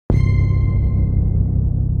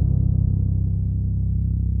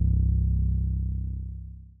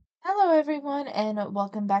everyone, and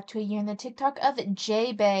welcome back to a year in the TikTok of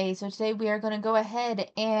Jaebae. So today we are going to go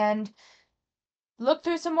ahead and look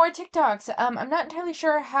through some more TikToks. I'm not entirely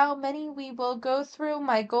sure how many we will go through.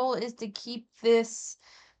 My goal is to keep this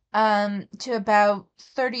to about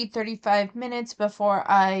 35 minutes before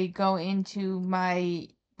I go into my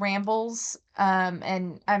rambles.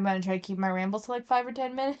 And I'm going to try to keep my rambles to like 5 or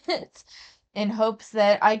 10 minutes in hopes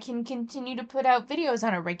that I can continue to put out videos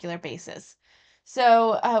on a regular basis.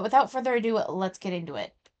 So, without further ado, let's get into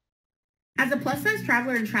it. As a plus-size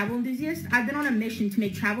traveler and travel enthusiast, I've been on a mission to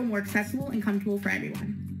make travel more accessible and comfortable for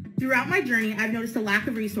everyone. Throughout my journey, I've noticed a lack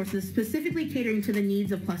of resources specifically catering to the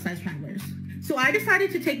needs of plus-size travelers. So I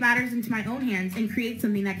decided to take matters into my own hands and create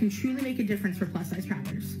something that can truly make a difference for plus-size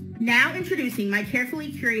travelers. Now introducing my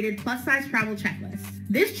carefully curated plus-size travel checklist.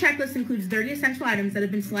 This checklist includes 30 essential items that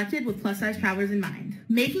have been selected with plus-size travelers in mind,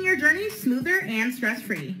 making your journey smoother and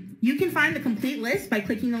stress-free. You can find the complete list by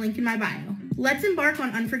clicking the link in my bio. Let's embark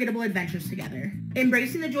on unforgettable adventures together,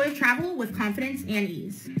 embracing the joy of travel with confidence and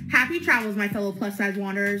ease. Happy travels, my fellow plus-size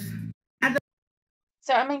wanderers.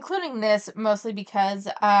 So I'm including this mostly because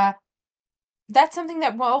that's something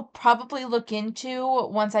that we'll probably look into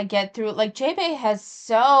once I get through. Like, Jaebae has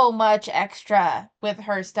so much extra with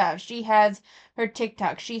her stuff. She has her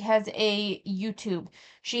TikTok, she has a YouTube,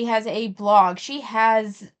 she has a blog, she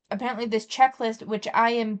has apparently this checklist, which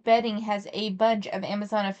I am betting has a bunch of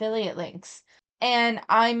Amazon affiliate links. And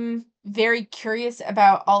I'm very curious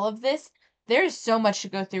about all of this. There's so much to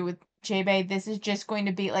go through with Jaebae. This is just going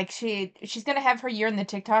to be like she's gonna have her year in the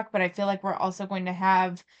TikTok, but I feel like we're also going to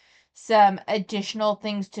have some additional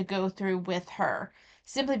things to go through with her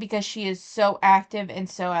simply because she is so active and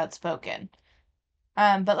so outspoken.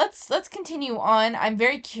 But let's continue on. I'm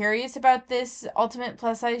very curious about this ultimate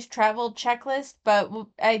plus size travel checklist, but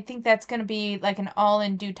I think that's going to be like an all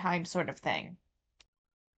in due time sort of thing.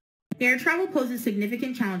 Air travel poses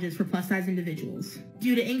significant challenges for plus-size individuals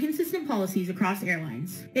due to inconsistent policies across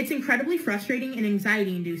airlines. It's incredibly frustrating and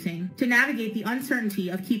anxiety-inducing to navigate the uncertainty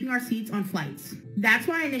of keeping our seats on flights. That's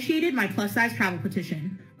why I initiated my plus-size travel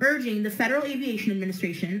petition, urging the Federal Aviation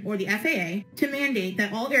Administration, or the FAA, to mandate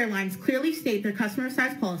that all airlines clearly state their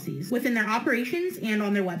customer-size policies within their operations and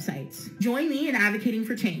on their websites. Join me in advocating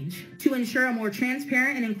for change to ensure a more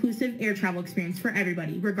transparent and inclusive air travel experience for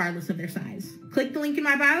everybody, regardless of their size. Click the link in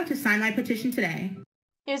my bio to sign my petition today.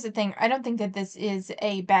 Here's the thing, I don't think that this is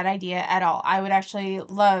a bad idea at all. I would actually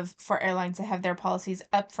love for airlines to have their policies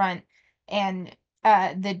up front and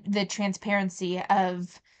the transparency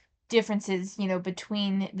of differences,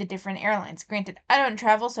 between the different airlines. Granted, I don't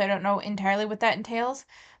travel, so I don't know entirely what that entails.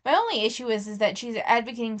 My only issue is that she's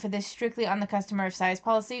advocating for this strictly on the customer of size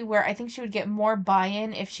policy, where I think she would get more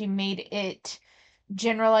buy-in if she made it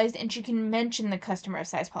generalized and she can mention the customer of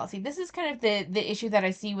size policy. This is kind of the issue that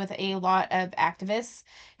I see with a lot of activists,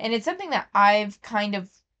 and it's something that I've kind of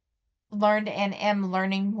learned and am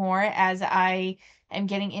learning more as I am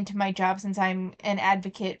getting into my job since I'm an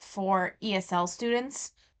advocate for ESL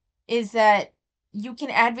students, is that you can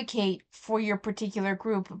advocate for your particular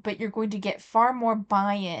group, but you're going to get far more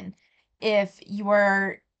buy-in if you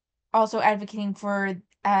are also advocating for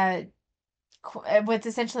what's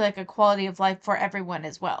essentially like a quality of life for everyone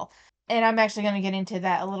as well. And I'm actually going to get into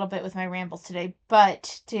that a little bit with my rambles today,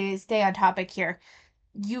 but to stay on topic here,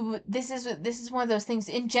 this is one of those things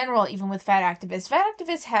in general, even with fat activists. Fat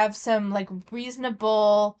activists have some like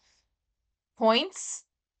reasonable points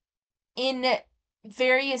in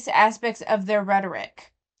various aspects of their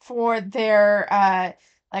rhetoric for their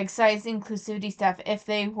like size inclusivity stuff. If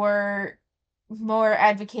they were more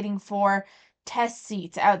advocating for test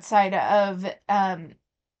seats outside of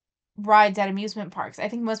rides at amusement parks, I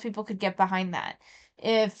think most people could get behind that.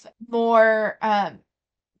 If more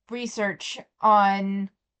research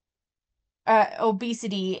on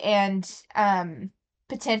obesity and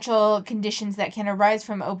potential conditions that can arise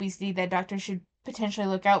from obesity that doctors should potentially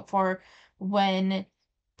look out for when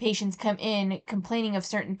patients come in complaining of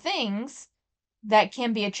certain things that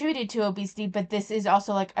can be attributed to obesity, but this is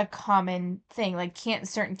also like a common thing, like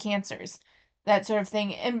certain cancers, that sort of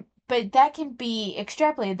thing. And but that can be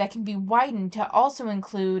extrapolated, that can be widened to also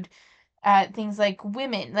include things like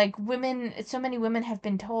women. Like women, so many women have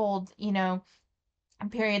been told,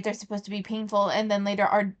 periods are supposed to be painful, and then later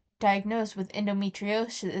are diagnosed with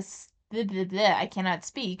endometriosis. Blah, blah, blah, I cannot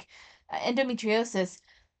speak. Endometriosis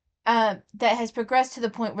that has progressed to the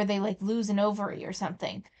point where they like lose an ovary or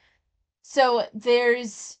something. So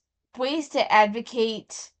there's ways to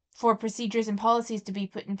advocate for procedures and policies to be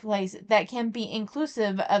put in place that can be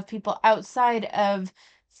inclusive of people outside of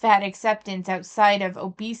fat acceptance, outside of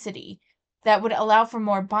obesity. that would allow for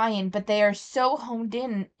more buy-in, but they are so honed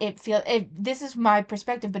in, this is my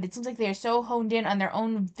perspective, but it seems like they are so honed in on their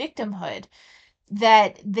own victimhood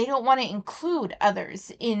that they don't want to include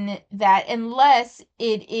others in that unless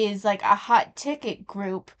it is like a hot ticket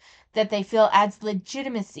group that they feel adds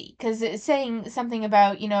legitimacy. Because it's saying something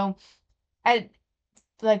about,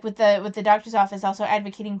 like with the doctor's office also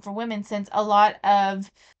advocating for women, since a lot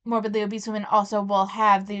of morbidly obese women also will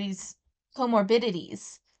have these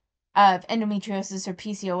comorbidities of endometriosis or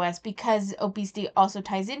PCOS, because obesity also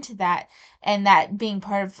ties into that, and that being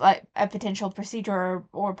part of like a potential procedure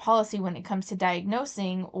or policy when it comes to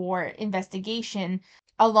diagnosing or investigation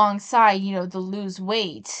alongside, the lose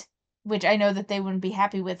weight, which I know that they wouldn't be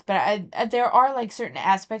happy with, but there are like certain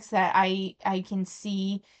aspects that I can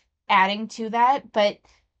see adding to that, but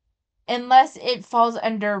unless it falls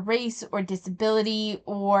under race or disability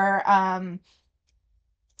or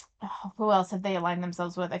who else have they aligned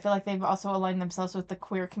themselves with? I feel like they've also aligned themselves with the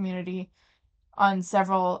queer community on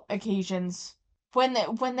several occasions. When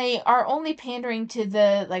they are only pandering to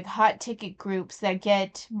the like hot ticket groups that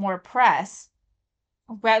get more press,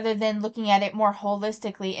 rather than looking at it more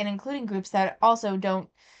holistically and including groups that also don't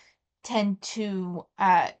tend to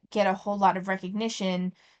get a whole lot of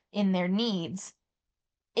recognition in their needs,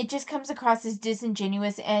 it just comes across as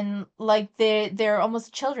disingenuous and like they're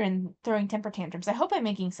almost children throwing temper tantrums. I hope I'm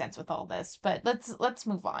making sense with all this, but let's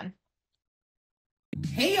move on.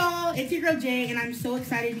 Hey y'all, it's your girl Jay, and I'm so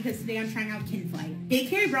excited because today I'm trying out Kinflight. They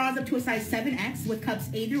carry bras up to a size 7X with cups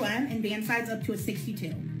A through M and band size up to a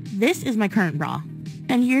 62. This is my current bra.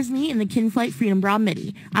 And here's me in the Kinflight Freedom Bra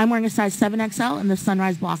Midi. I'm wearing a size 7XL in the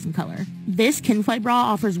Sunrise Blossom color. This Kinflight bra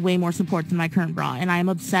offers way more support than my current bra, and I am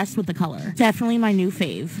obsessed with the color. Definitely my new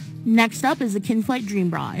fave. Next up is the Kinflight Dream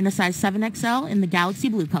Bra in a size 7XL in the Galaxy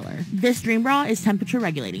Blue color. This Dream Bra is temperature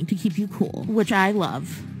regulating to keep you cool, which I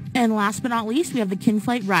love. And last but not least, we have the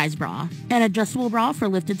Kinflight Rise Bra, an adjustable bra for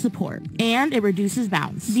lifted support, and it reduces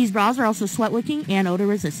bounce. These bras are also sweat wicking and odor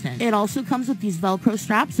resistant. It also comes with these Velcro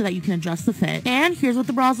straps so that you can adjust the fit. And here's what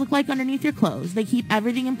the bras look like underneath your clothes. They keep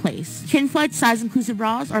everything in place. Kinflight size inclusive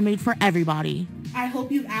bras are made for everybody. I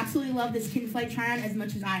hope you absolutely love this Kinflight try-on as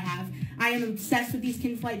much as I have. I am obsessed with these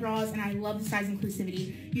Kinflight bras and I love the size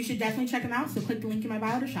inclusivity. You should definitely check them out, so click the link in my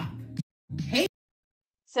bio to shop. Hey!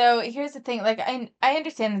 So here's the thing, like I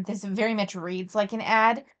understand that this very much reads like an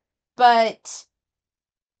ad, but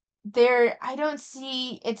I don't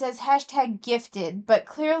see, it says hashtag gifted, but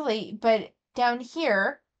clearly, but down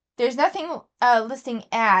here, there's nothing listing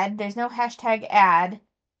ad, there's no hashtag ad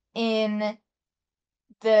in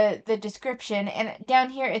the description, and down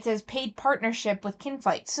here it says paid partnership with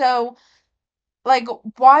Kinflight. So, like,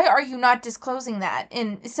 why are you not disclosing that?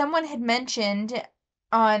 And someone had mentioned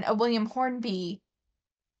on a William Hornby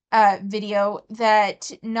video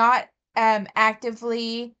that not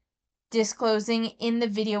actively disclosing in the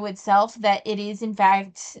video itself that it is in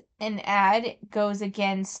fact an ad goes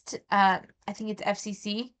against I think it's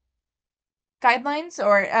FCC guidelines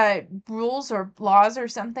or rules or laws or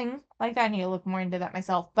something like that. I need to look more into that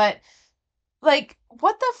myself. But like,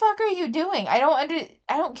 what the fuck are you doing? I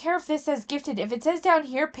don't care if this says gifted. If it says down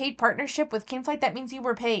here paid partnership with Kinflight, that means you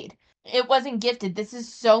were paid. It wasn't gifted. This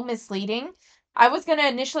is so misleading. I was gonna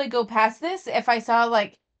initially go past this if I saw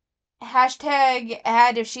like hashtag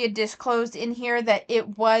ad, if she had disclosed in here that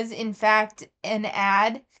it was in fact an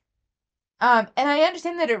ad. And I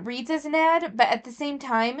understand that it reads as an ad, but at the same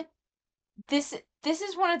time, this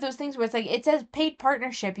is one of those things where it's like it says paid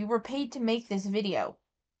partnership. You were paid to make this video,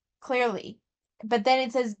 clearly. But then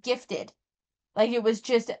it says gifted. Like it was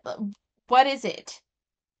just what is it?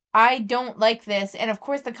 I don't like this, and of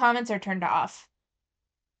course the comments are turned off.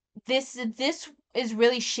 This is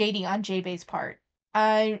really shady on Jaebae's part.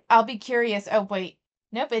 I'll be curious. Oh wait.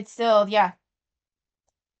 Nope, it's still, yeah.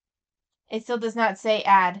 It still does not say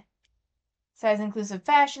ad. Size inclusive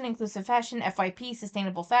fashion, FYP,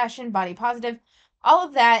 sustainable fashion, body positive, all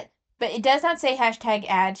of that, but it does not say hashtag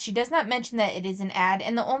ad. She does not mention that it is an ad,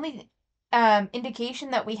 and the only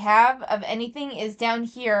indication that we have of anything is down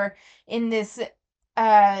here in this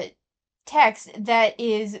uh text that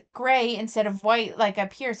is gray instead of white like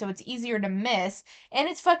up here, so it's easier to miss, and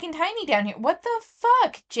it's fucking tiny down here. What the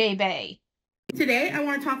fuck, Jaebae? Today, I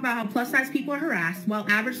want to talk about how plus-size people are harassed while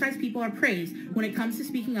average-size people are praised when it comes to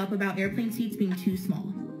speaking up about airplane seats being too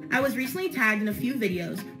small. I was recently tagged in a few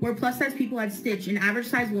videos where plus-size people had stitched an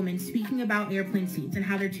average-sized woman speaking about airplane seats and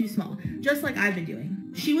how they're too small, just like I've been doing.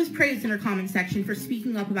 She was praised in her comment section for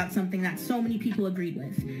speaking up about something that so many people agreed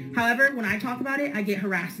with. However, when I talk about it, I get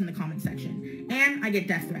harassed in the comment section, and I get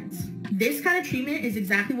death threats. This kind of treatment is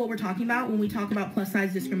exactly what we're talking about when we talk about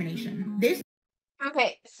plus-size discrimination.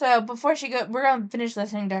 Okay, so before she go, we're gonna finish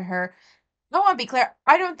listening to her. I want to be clear.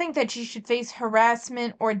 I don't think that she should face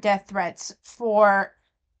harassment or death threats for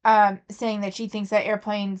saying that she thinks that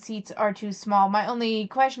airplane seats are too small. My only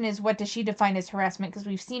question is, what does she define as harassment? Because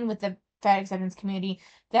we've seen with the fat acceptance community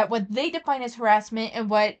that what they define as harassment and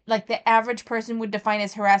what like the average person would define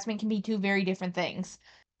as harassment can be two very different things.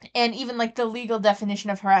 And even like the legal definition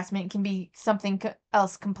of harassment can be something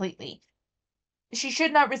else completely. She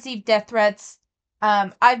should not receive death threats.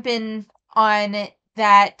 I've been on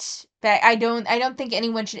that I don't think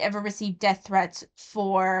anyone should ever receive death threats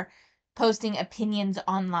for posting opinions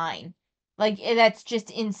online. Like that's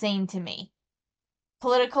just insane to me.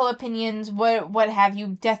 Political opinions, what have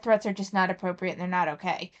you, death threats are just not appropriate. They're not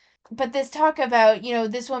okay. But this talk about,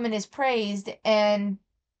 this woman is praised and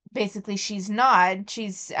basically she's not.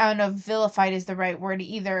 She's, I don't know if vilified is the right word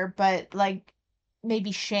either, but like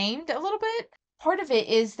maybe shamed a little bit. Part of it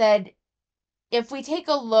is that if we take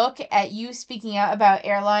a look at you speaking out about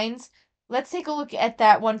airlines, let's take a look at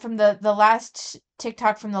that one from the last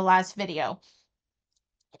TikTok from the last video,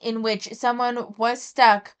 in which someone was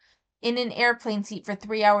stuck in an airplane seat for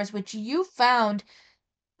 3 hours, which you found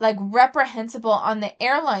like reprehensible on the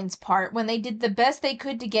airline's part when they did the best they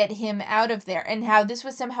could to get him out of there, and how this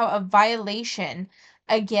was somehow a violation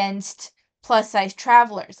against plus size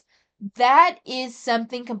travelers. That is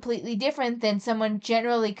something completely different than someone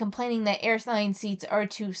generally complaining that airline seats are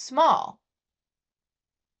too small.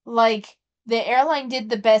 Like, the airline did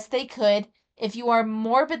the best they could. If you are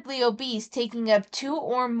morbidly obese, taking up two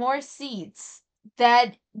or more seats,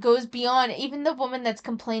 that goes beyond. Even the woman that's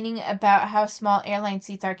complaining about how small airline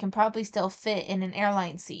seats are can probably still fit in an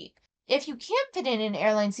airline seat. If you can't fit in an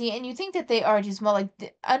airline seat and you think that they are too small,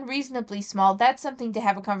 like unreasonably small, that's something to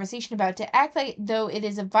have a conversation about. To act like though it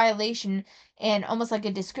is a violation and almost like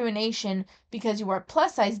a discrimination because you are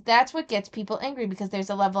plus size, that's what gets people angry, because there's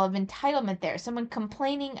a level of entitlement there. Someone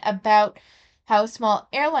complaining about how small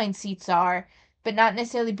airline seats are, but not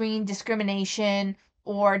necessarily bringing discrimination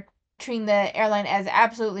or treating the airline as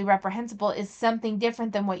absolutely reprehensible, is something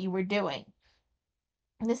different than what you were doing.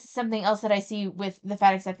 And this is something else that I see with the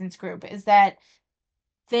fat acceptance group, is that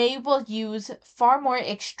they will use far more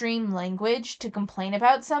extreme language to complain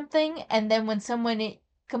about something, and then when someone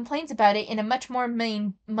complains about it in a much more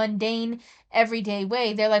mundane, everyday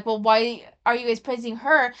way, they're like, well, why are you guys praising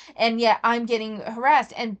her and yet I'm getting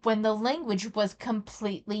harassed? And when the language was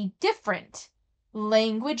completely different.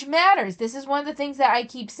 Language matters. This is one of the things that I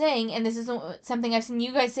keep saying, and this is something I've seen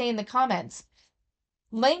you guys say in the comments.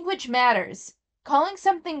 Language matters. Calling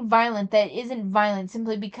something violent that isn't violent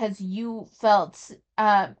simply because you felt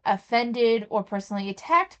offended or personally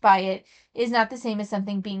attacked by it is not the same as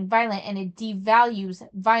something being violent, and it devalues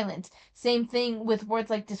violence. Same thing with words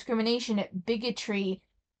like discrimination, bigotry,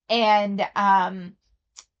 and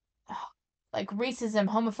like racism,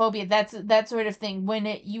 homophobia. That's that sort of thing. When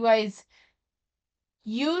you guys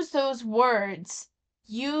use those words,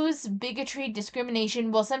 use bigotry,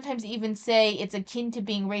 discrimination, will sometimes even say it's akin to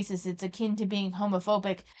being racist, it's akin to being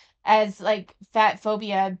homophobic, as like fat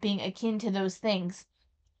phobia being akin to those things.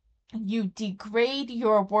 You degrade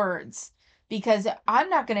your words, because I'm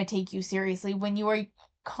not going to take you seriously when you are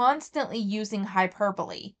constantly using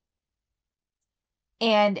hyperbole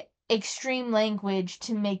and extreme language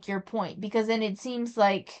to make your point, because then it seems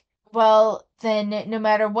like, well, then no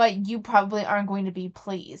matter what, you probably aren't going to be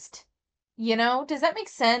pleased. Does that make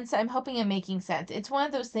sense? I'm hoping I'm making sense. It's one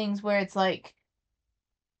of those things where it's like,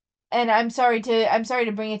 and I'm sorry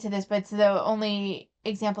to bring it to this, but it's the only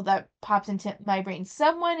example that pops into my brain.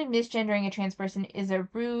 Someone misgendering a trans person is a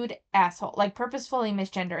rude asshole. Like purposefully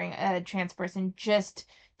misgendering a trans person just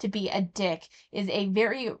to be a dick is a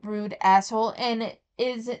very rude asshole, and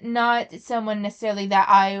is not someone necessarily that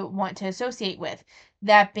I want to associate with.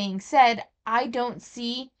 That being said, I don't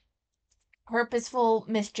see purposeful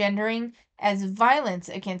misgendering as violence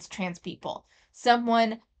against trans people.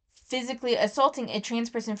 Someone physically assaulting a trans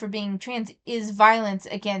person for being trans is violence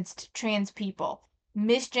against trans people.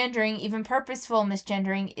 Misgendering, even purposeful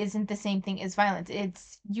misgendering, isn't the same thing as violence.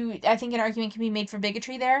 I think an argument can be made for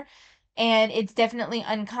bigotry there, and it's definitely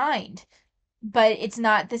unkind, but it's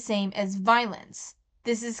not the same as violence.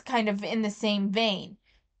 This is kind of in the same vein.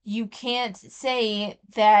 You can't say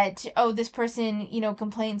that, oh, this person,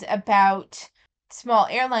 complains about small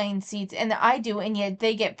airline seats and I do, and yet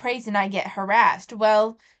they get praised and I get harassed.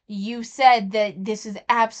 Well, you said that this is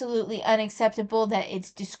absolutely unacceptable, that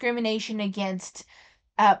it's discrimination against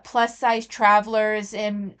plus size travelers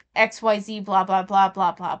and XYZ, blah, blah, blah,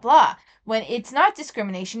 blah, blah, blah. When it's not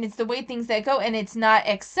discrimination, it's the way things that go and it's not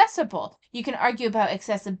accessible. You can argue about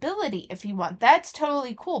accessibility if you want. That's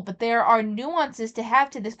totally cool, but there are nuances to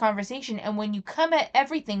have to this conversation. And when you come at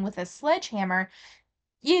everything with a sledgehammer,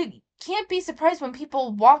 you can't be surprised when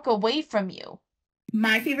people walk away from you.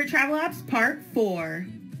 My favorite travel apps, part 4.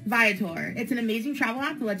 Viator. It's an amazing travel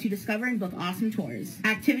app that lets you discover and book awesome tours,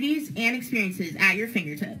 activities, and experiences at your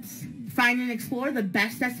fingertips. Find and explore the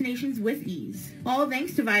best destinations with ease. All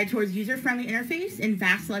thanks to Viator's user-friendly interface and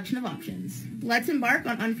vast selection of options. Let's embark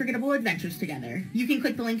on unforgettable adventures together. You can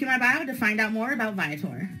click the link in my bio to find out more about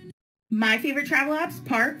Viator. My favorite travel apps,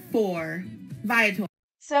 part 4. Viator.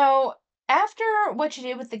 So, after what you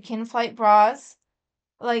did with the kin flight bras,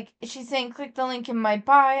 like she's saying, click the link in my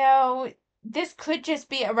bio. This could just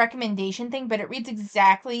be a recommendation thing, but it reads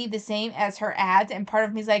exactly the same as her ads. And part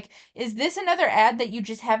of me is like, is this another ad that you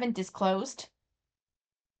just haven't disclosed?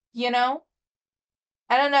 You know?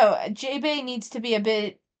 I don't know. Jaebae needs to be a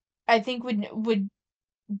bit, I think would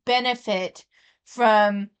benefit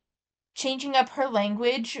from changing up her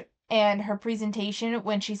language and her presentation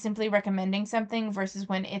when she's simply recommending something versus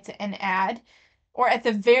when it's an ad, or at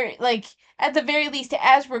the very least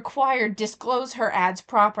as required disclose her ads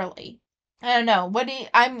properly. I don't know.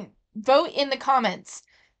 I'm vote in the comments.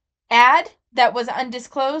 Ad that was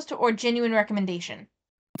undisclosed or genuine recommendation.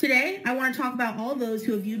 Today, I want to talk about all those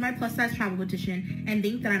who have viewed my plus-size travel petition and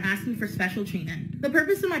think that I'm asking for special treatment. The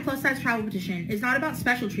purpose of my plus-size travel petition is not about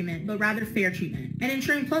special treatment, but rather fair treatment, and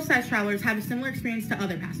ensuring plus-size travelers have a similar experience to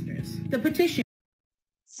other passengers. The petition.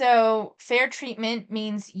 So, fair treatment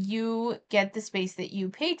means you get the space that you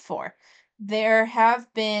paid for. There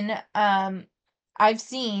have been, I've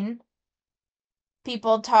seen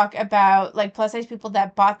people talk about like plus size people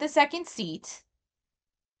that bought the second seat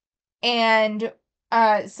and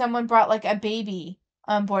someone brought like a baby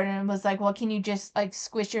on board and was like, well, can you just like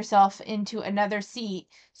squish yourself into another seat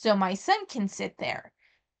so my son can sit there?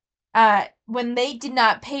 When they did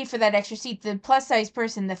not pay for that extra seat, the plus size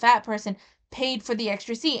person, the fat person, paid for the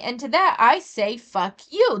extra seat. And to that, I say, fuck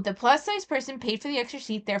you. The plus size person paid for the extra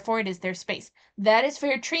seat, therefore it is their space. That is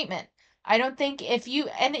fair treatment. I don't think if you,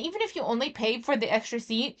 and even if you only paid for the extra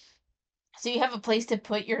seat, so you have a place to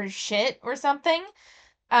put your shit or something,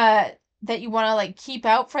 uh, that you want to like keep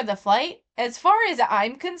out for the flight, as far as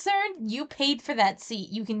I'm concerned, you paid for that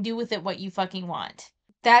seat. You can do with it what you fucking want.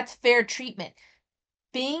 That's fair treatment.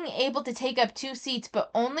 Being able to take up 2 seats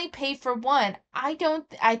but only pay for one, I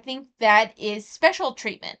think that is special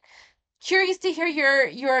treatment. Curious to hear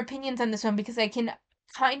your opinions on this one because I can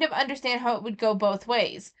kind of understand how it would go both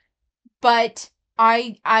ways. But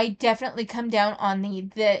I definitely come down on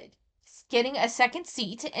the getting a second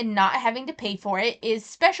seat and not having to pay for it is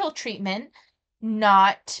special treatment,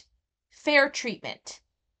 not fair treatment.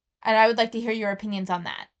 And I would like to hear your opinions on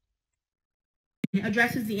that.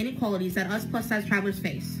 Addresses the inequalities that us plus-size travelers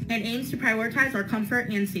face and aims to prioritize our comfort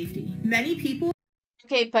and safety. Many people.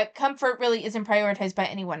 Okay, but comfort really isn't prioritized by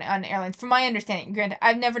anyone on airlines, from my understanding. Granted,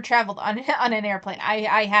 I've never traveled on on an airplane.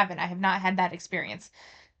 I haven't. I have not had that experience.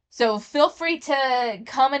 So feel free to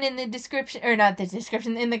comment in the description, or not the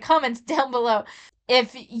description, in the comments down below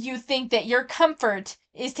if you think that your comfort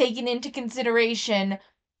is taken into consideration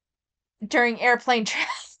during airplane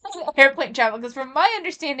travel. Because from my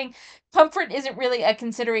understanding, comfort isn't really a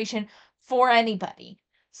consideration for anybody.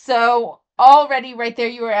 So already right there,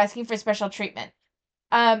 you are asking for special treatment.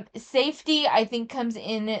 Safety, I think, comes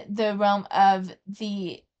in the realm of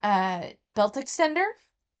the belt extender.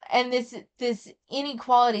 And this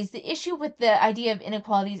inequalities, the issue with the idea of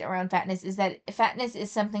inequalities around fatness is that fatness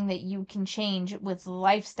is something that you can change with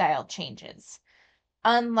lifestyle changes.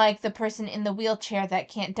 Unlike the person in the wheelchair that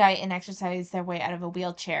can't diet and exercise their way out of a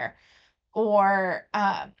wheelchair. Or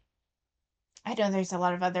I know there's a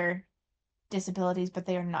lot of other disabilities, but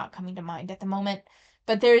they are not coming to mind at the moment.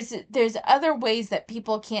 But there's other ways that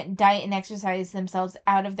people can't diet and exercise themselves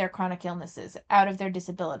out of their chronic illnesses, out of their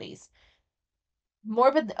disabilities.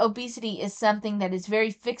 Morbid obesity is something that is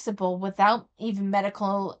very fixable without even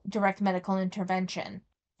direct medical intervention.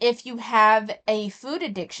 If you have a food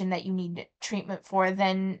addiction that you need treatment for,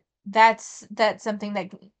 then that's something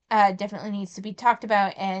that definitely needs to be talked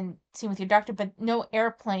about and seen with your doctor. But no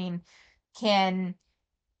airplane can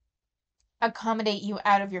accommodate you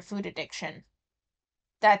out of your food addiction.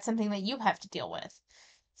 That's something that you have to deal with.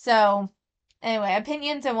 So, anyway,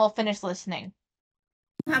 opinions, and we'll finish listening.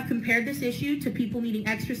 Have compared this issue to people needing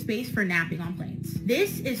extra space for napping on planes.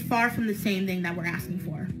 This is far from the same thing that we're asking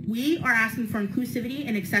for. We are asking for inclusivity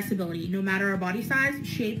and accessibility, no matter our body size,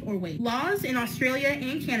 shape, or weight. Laws in Australia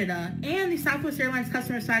and Canada, and the Southwest Airlines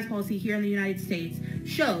customer size policy here in the United States,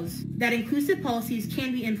 shows that inclusive policies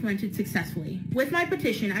can be implemented successfully. With my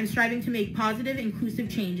petition, I'm striving to make positive, inclusive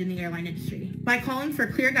change in the airline industry by calling for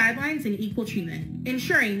clear guidelines and equal treatment,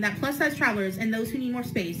 ensuring that plus-size travelers and those who need more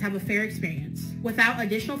space have a fair experience, without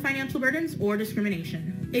additional financial burdens or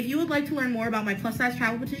discrimination. If you would like to learn more about my plus-size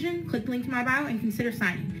travel petition, click the link in my bio and consider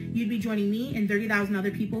signing. You'd be joining me and 30,000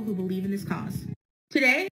 other people who believe in this cause.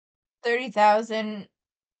 Today, 30,000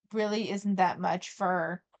 really isn't that much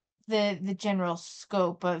for the general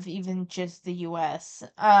scope of even just the US.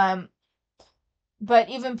 But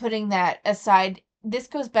even putting that aside, this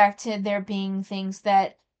goes back to there being things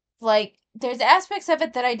that, like, there's aspects of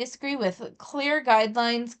it that I disagree with. Clear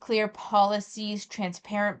guidelines, clear policies,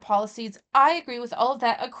 transparent policies. I agree with all of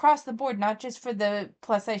that across the board, not just for the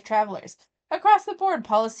plus size travelers. Across the board,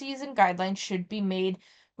 policies and guidelines should be made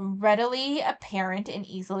readily apparent and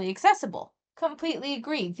easily accessible. Completely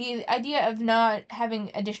agree. The idea of not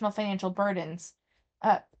having additional financial burdens,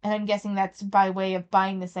 and I'm guessing that's by way of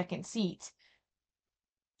buying the second seat.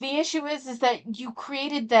 The issue is that you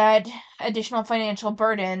created that additional financial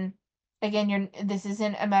burden. Again, this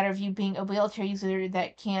isn't a matter of you being a wheelchair user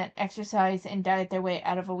that can't exercise and diet their way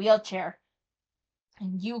out of a wheelchair.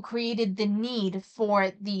 You created the need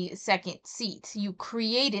for the second seat. You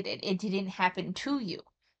created it. It didn't happen to you.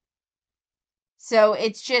 So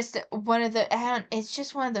it's just one of it's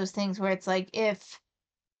just one of those things where it's like, if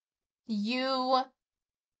you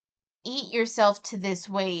eat yourself to this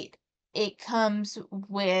weight, it comes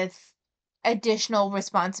with additional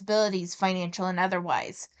responsibilities, financial and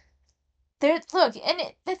otherwise. Look, and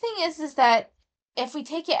the thing is that if we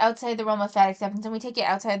take it outside the realm of fat acceptance and we take it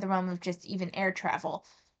outside the realm of just even air travel,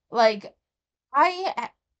 like,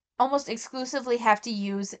 almost exclusively have to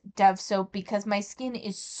use Dove soap because my skin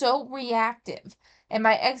is so reactive and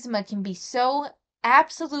my eczema can be so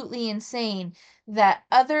absolutely insane that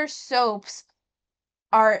other soaps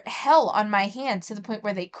are hell on my hands to the point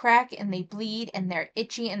where they crack and they bleed and they're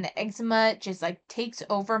itchy and the eczema just like takes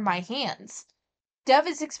over my hands. Dove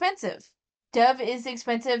is expensive. Dove is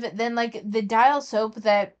expensive than like the Dial soap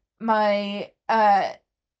that my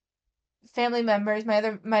family members, my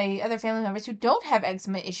other family members who don't have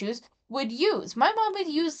eczema issues would use. My mom would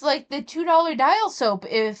use like the $2 Dial soap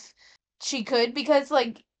if she could, because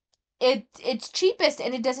like it's cheapest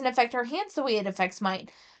and it doesn't affect her hands the way it affects mine.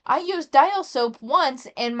 I used Dial soap once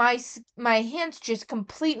and my hands just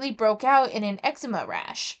completely broke out in an eczema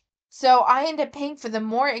rash. So I ended up paying for the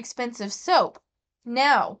more expensive soap.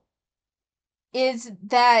 Now, is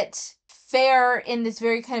that fair in this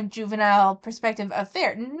very kind of juvenile perspective of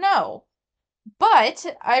fair? No. But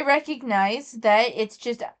I recognize that it's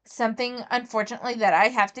just something, unfortunately, that I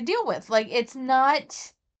have to deal with. Like, it's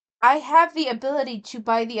not. I have the ability to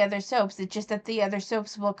buy the other soaps. It's just that the other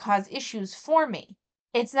soaps will cause issues for me.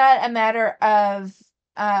 It's not a matter of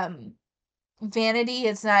vanity.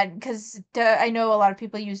 It's not because I know a lot of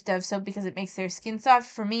people use Dove soap because it makes their skin soft.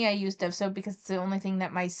 For me, I use Dove soap because it's the only thing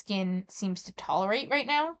that my skin seems to tolerate right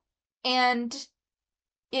now. And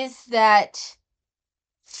is that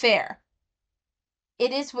fair?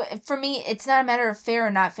 It is for me, it's not a matter of fair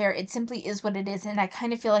or not fair. It simply is what it is. And I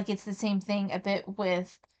kind of feel like it's the same thing a bit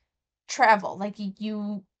with travel. Like,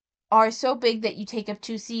 you are so big that you take up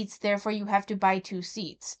two seats, therefore you have to buy two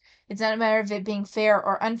seats. It's not a matter of it being fair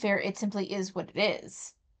or unfair. It simply is what it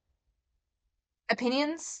is.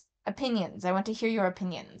 Opinions? Opinions. I want to hear your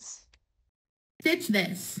opinions. ditch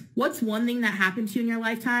this. What's one thing that happened to you in your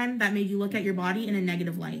lifetime that made you look at your body in a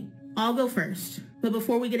negative light? I'll go first. But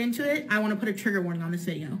before we get into it, I want to put a trigger warning on this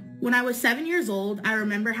video. When I was 7 years old, I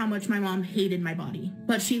remember how much my mom hated my body,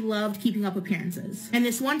 but she loved keeping up appearances. And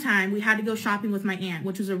this one time, we had to go shopping with my aunt,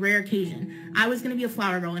 which was a rare occasion. I was going to be a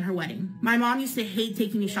flower girl in her wedding. My mom used to hate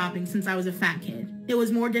taking me shopping since I was a fat kid. It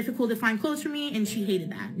was more difficult to find clothes for me, and she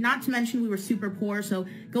hated that. Not to mention we were super poor, so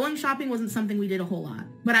going shopping wasn't something we did a whole lot.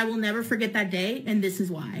 But I will never forget that day, and this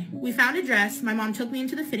is why. We found a dress, my mom took me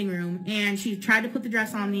into the fitting room, and she tried to put the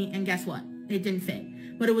dress on me, and guess what? It didn't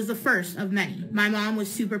fit. But it was the first of many. My mom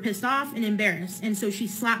was super pissed off and embarrassed, and so she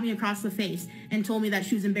slapped me across the face and told me that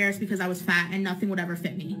she was embarrassed because I was fat and nothing would ever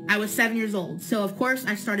fit me. I was 7 years old, so of course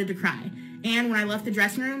I started to cry. And when I left the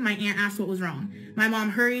dressing room, my aunt asked what was wrong. My mom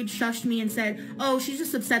hurried, shushed me, and said, "Oh, she's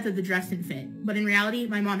just upset that the dress didn't fit." But in reality,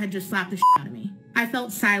 my mom had just slapped the shit out of me. I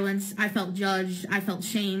felt silenced, I felt judged, I felt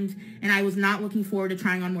shamed, and I was not looking forward to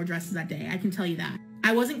trying on more dresses that day, I can tell you that.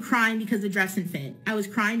 I wasn't crying because the dress didn't fit. I was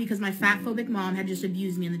crying because my fat phobic mom had just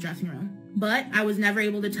abused me in the dressing room. But I was never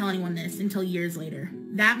able to tell anyone this until years later.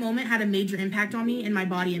 That moment had a major impact on me and my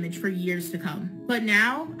body image for years to come. But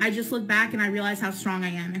now, I just look back and I realize how strong I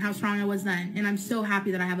am and how strong I was then, and I'm so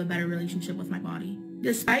happy that I have a better relationship with my body,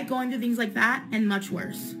 despite going through things like that and much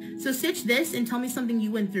worse. So stitch this and tell me something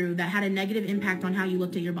you went through that had a negative impact on how you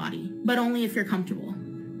looked at your body, but only if you're comfortable.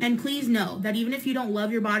 And please know that even if you don't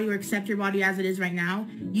love your body or accept your body as it is right now,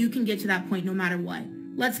 you can get to that point no matter what.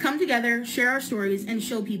 Let's come together, share our stories, and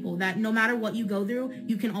show people that no matter what you go through,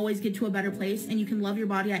 you can always get to a better place, and you can love your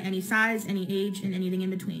body at any size, any age, and anything in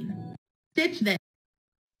between. Stitch this.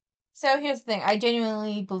 So here's the thing. I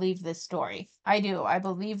genuinely believe this story. I do. I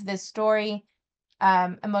believe this story.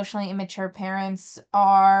 Emotionally immature parents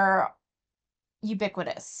are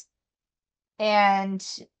ubiquitous. And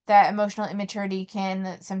that emotional immaturity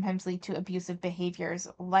can sometimes lead to abusive behaviors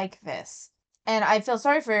like this. And I feel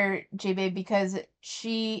sorry for Jaebae because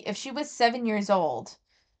if she was 7 years old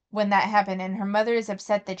when that happened and her mother is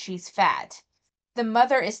upset that she's fat, the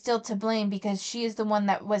mother is still to blame because she is the one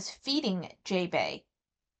that was feeding Jaebae.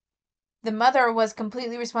 The mother was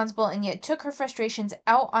completely responsible and yet took her frustrations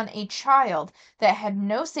out on a child that had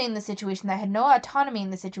no say in the situation, that had no autonomy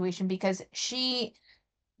in the situation because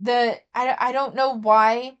I don't know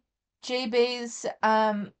why Jaebae's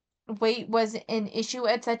weight was an issue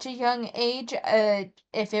at such a young age,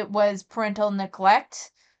 if it was parental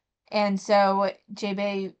neglect, and so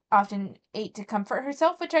Jaebae often ate to comfort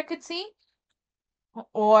herself, which I could see,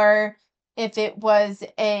 or if it was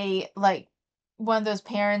one of those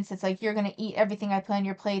parents that's like, you're gonna eat everything I put on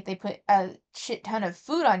your plate. They put a shit ton of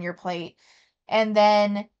food on your plate, and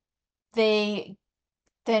they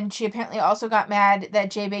then she apparently also got mad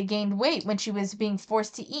that Jaebae gained weight when she was being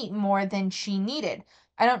forced to eat more than she needed.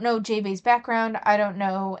 I don't know Jaebae's background. I don't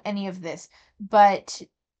know any of this, but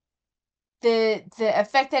the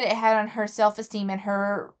effect that it had on her self-esteem and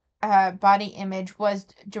her body image was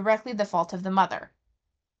directly the fault of the mother.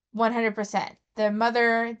 100%. The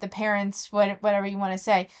mother, the parents, whatever you want to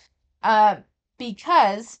say.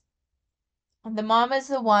 Because the mom is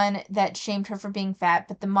the one that shamed her for being fat,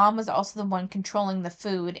 but the mom was also the one controlling the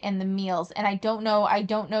food and the meals. And I don't know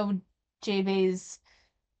Jaebae's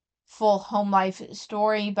full home life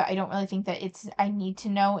story, but I don't really think that I need to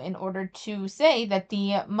know in order to say that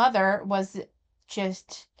the mother was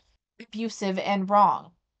just abusive and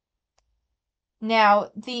wrong.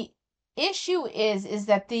 Now, the issue is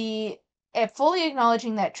that fully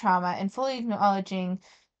acknowledging that trauma and fully acknowledging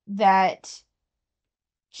that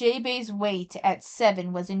Jaebae's weight at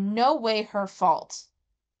 7 was in no way her fault.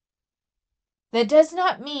 That does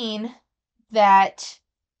not mean that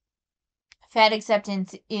fat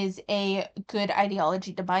acceptance is a good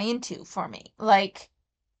ideology to buy into for me. Like,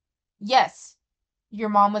 yes, your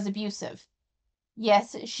mom was abusive.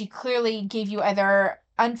 Yes, she clearly gave you either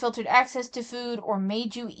unfiltered access to food or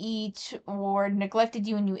made you eat or neglected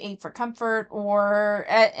you and you ate for comfort or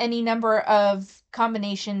any number of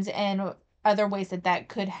combinations and other ways that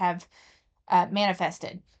could have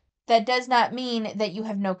manifested. That does not mean that you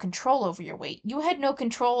have no control over your weight. You had no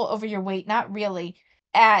control over your weight, not really,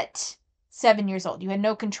 at 7 years old. You had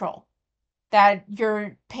no control. That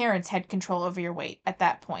your parents had control over your weight at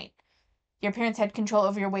that point. Your parents had control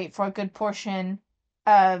over your weight for a good portion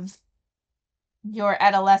of your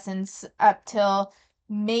adolescence up till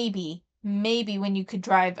maybe when you could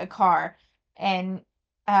drive a car and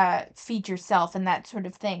feed yourself and that sort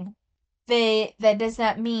of thing. That does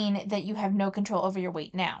not mean that you have no control over your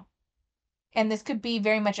weight now. And this could be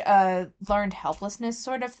very much a learned helplessness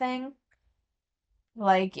sort of thing.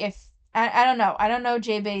 Like if I don't know. I don't know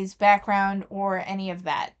Jaebae's background or any of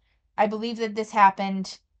that. I believe that this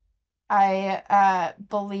happened. I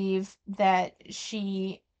believe that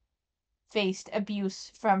she faced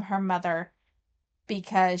abuse from her mother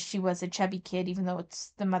because she was a chubby kid, even though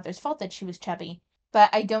it's the mother's fault that she was chubby. But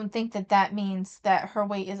I don't think that means that her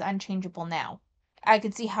weight is unchangeable now. I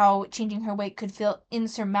could see how changing her weight could feel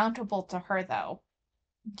insurmountable to her, though,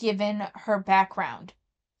 given her background.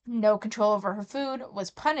 No control over her food, was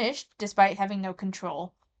punished despite having no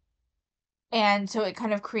control. And so it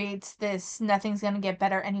kind of creates this nothing's going to get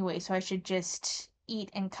better anyway, so I should just eat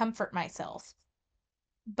and comfort myself.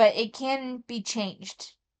 But it can be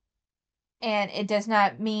changed. And it does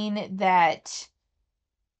not mean that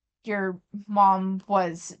your mom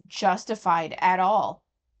was justified at all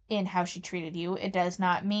in how she treated you. It does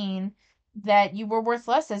not mean that you were worth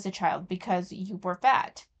less as a child because you were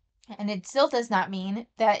fat. And it still does not mean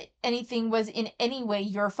that anything was in any way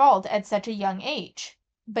your fault at such a young age.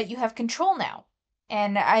 But you have control now.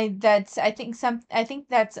 And I think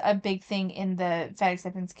that's a big thing in the fat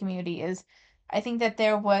acceptance community is I think that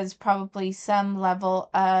there was probably some level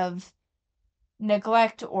of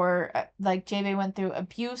neglect or like Jaebae went through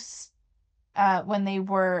abuse when they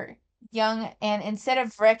were young, and instead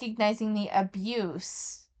of recognizing the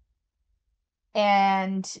abuse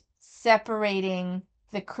and separating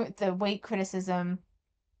the weight criticism,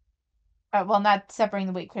 well, not separating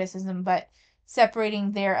the weight criticism, but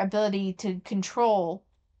separating their ability to control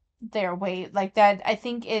their weight like that, I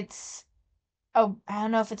think it's I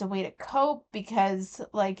don't know if it's a way to cope because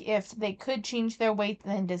like if they could change their weight,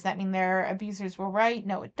 then does that mean their abusers were right?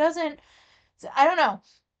 No, it doesn't. So, I don't know.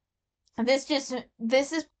 This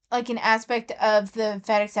is like an aspect of the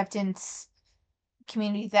fat acceptance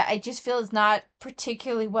community that I just feel is not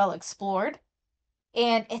particularly well explored.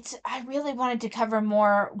 And I really wanted to cover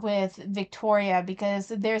more with Victoria because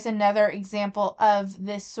there's another example of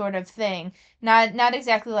this sort of thing. Not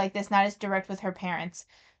exactly like this, not as direct with her parents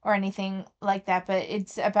or anything like that, but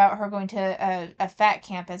it's about her going to a fat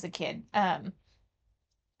camp as a kid. That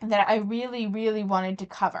I really, really wanted to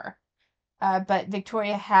cover. But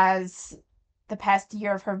Victoria has the past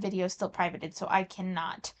year of her videos still privated, so I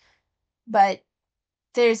cannot. But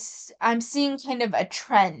I'm seeing kind of a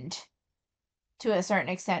trend to a certain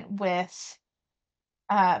extent with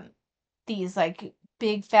um these like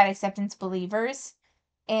big fat acceptance believers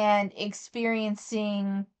and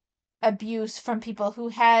experiencing abuse from people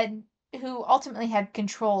who ultimately had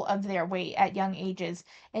control of their weight at young ages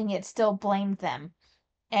and yet still blamed them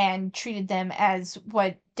and treated them as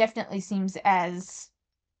what definitely seems as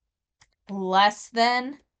less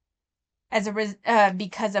than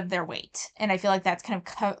because of their weight, and I feel like that's kind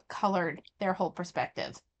of colored their whole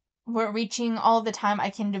perspective. We're reaching all the time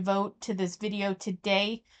I can devote to this video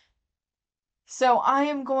today. So I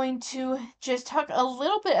am going to just talk a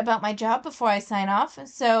little bit about my job before I sign off.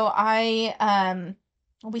 So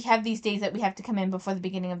we have these days that we have to come in before the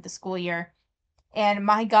beginning of the school year. And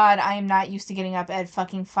my God, I am not used to getting up at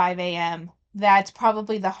fucking 5 a.m. That's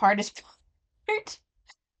probably the hardest part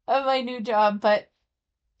of my new job. But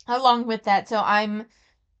along with that, so I'm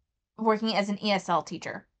working as an ESL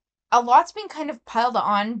teacher. A lot's been kind of piled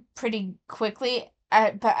on pretty quickly,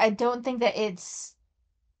 but I don't think that it's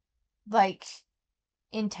like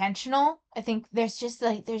intentional. I think there's just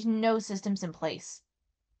like there's no systems in place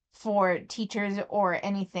for teachers or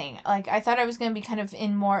anything. Like I thought I was going to be kind of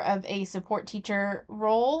in more of a support teacher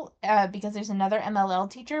role because there's another MLL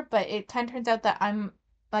teacher, but it kind of turns out that I'm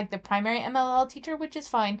like the primary MLL teacher, which is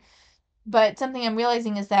fine. But something I'm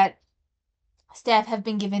realizing is that staff have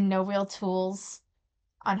been given no real tools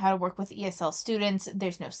on how to work with ESL students.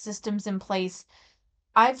 There's no systems in place.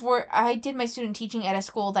 I did my student teaching at a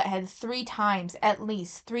school that had at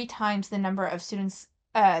least three times the number of students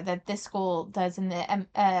that this school does in the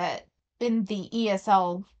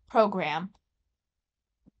ESL program.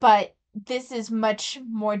 But this is much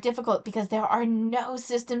more difficult because there are no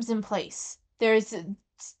systems in place. There's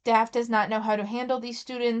Staff does not know how to handle these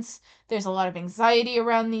students. There's a lot of anxiety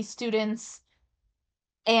around these students,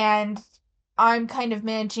 and I'm kind of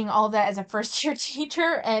managing all that as a first year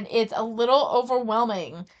teacher, and it's a little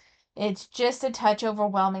overwhelming. It's just a touch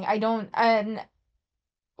overwhelming. I don't, and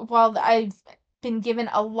while I've been given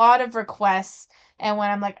a lot of requests, and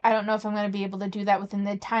when I'm like, I don't know if I'm going to be able to do that within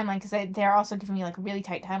the timeline, because they're also giving me like really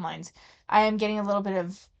tight timelines, I am getting a little bit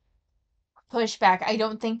of pushback. I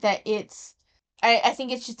don't think that I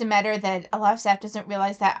think it's just a matter that a lot of staff doesn't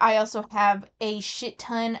realize that I also have a shit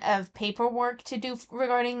ton of paperwork to do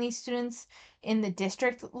regarding these students in the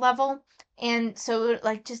district level. And so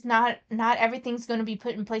like just not everything's going to be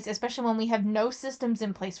put in place, especially when we have no systems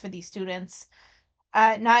in place for these students.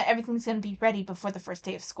 Not everything's going to be ready before the first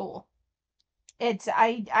day of school.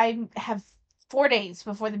 I have 4 days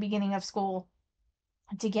before the beginning of school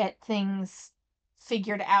to get things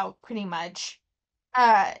figured out pretty much.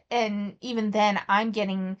 And even then, I'm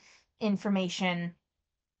getting information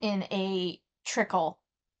in a trickle.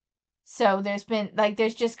 So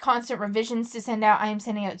there's just constant revisions to send out. I am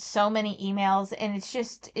sending out so many emails, and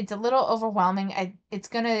it's a little overwhelming.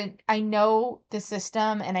 I know the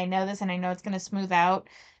system, and I know this, and I know it's gonna smooth out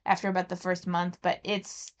after about the first month, but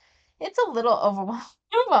it's a little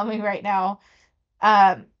overwhelming right now.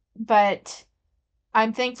 But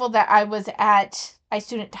I'm thankful that I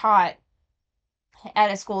student taught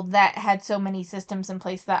at a school that had so many systems in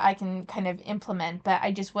place that I can kind of implement, but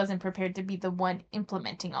I just wasn't prepared to be the one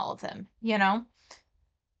implementing all of them, you know?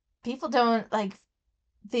 People don't like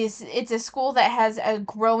this. It's a school that has a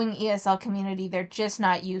growing ESL community. They're just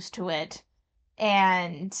not used to it,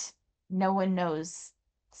 and no one knows.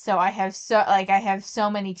 So I have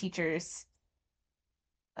so many teachers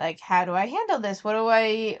like, how do I handle this? What do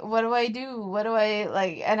I do? What do I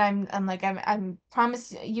like? And I'm like, I'm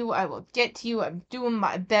promise you I will get to you. I'm doing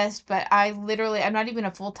my best, but I'm not even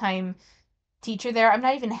a full-time teacher there. I'm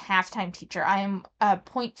not even a half-time teacher. I am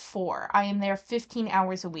point 0.4. I am there 15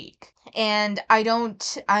 hours a week. And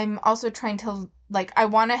I'm also trying to, like, I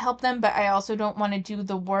want to help them, but I also don't want to do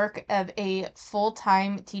the work of a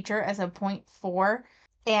full-time teacher as a point 0.4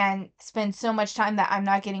 and spend so much time that I'm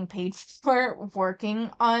not getting paid for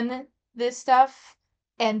working on this stuff.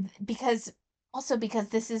 And because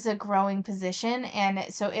this is a growing position,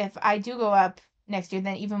 and so if I do go up next year,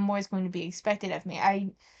 then even more is going to be expected of me.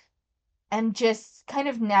 I am just kind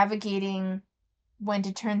of navigating when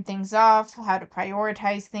to turn things off, how to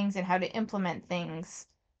prioritize things, and how to implement things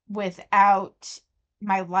without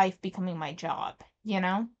my life becoming my job, you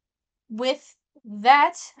know? With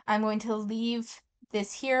that, I'm going to leave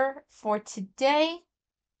this here for today.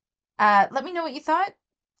 Let me know what you thought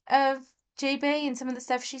of Jaebae and some of the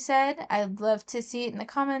stuff she said. I'd love to see it in the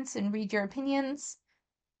comments and read your opinions.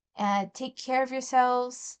 Take care of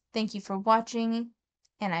yourselves. Thank you for watching,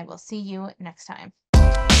 and I will see you next time.